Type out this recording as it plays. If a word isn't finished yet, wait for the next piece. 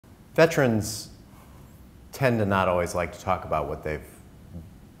Veterans tend to not always like to talk about what they've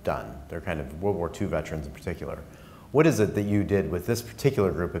done. They're kind of World War II veterans in particular. What is it that you did with this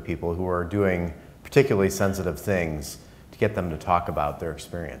particular group of people who are doing particularly sensitive things to get them to talk about their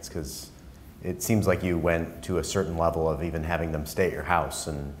experience? Because it seems like you went to a certain level of even having them stay at your house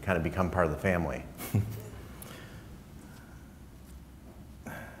and kind of become part of the family.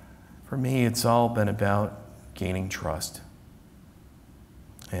 For me, it's all been about gaining trust.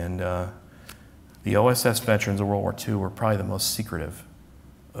 And the OSS veterans of World War II were probably the most secretive.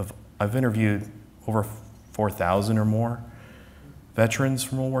 I've interviewed over 4,000 or more veterans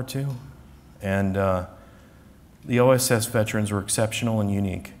from World War II, and the OSS veterans were exceptional and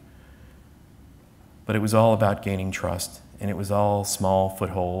unique. But it was all about gaining trust, and it was all small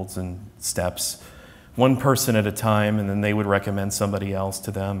footholds and steps, one person at a time, and then they would recommend somebody else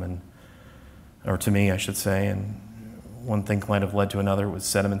to them, or to me, I should say, and one thing might have led to another. It was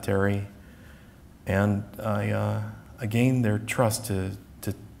sedimentary, and I gained their trust to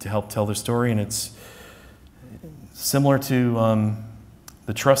help tell their story, and it's similar to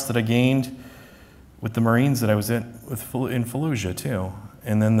the trust that I gained with the Marines that I was in Fallujah too,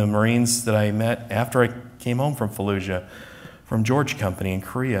 and then the Marines that I met after I came home from Fallujah, from George Company in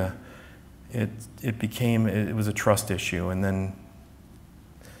Korea. It was a trust issue, and then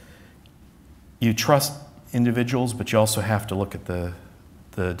you trust individuals, but you also have to look at the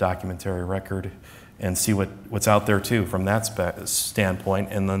documentary record and see what's out there too from that standpoint,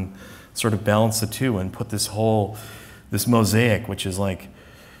 and then sort of balance the two and put this mosaic, which is like,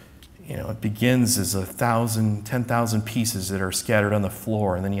 you know, it begins as 10,000 pieces that are scattered on the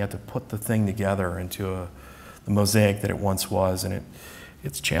floor, and then you have to put the thing together into the mosaic that it once was, and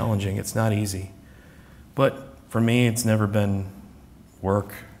it's challenging. It's not easy. But for me, it's never been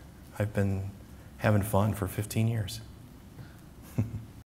work. I've been having fun for 15 years.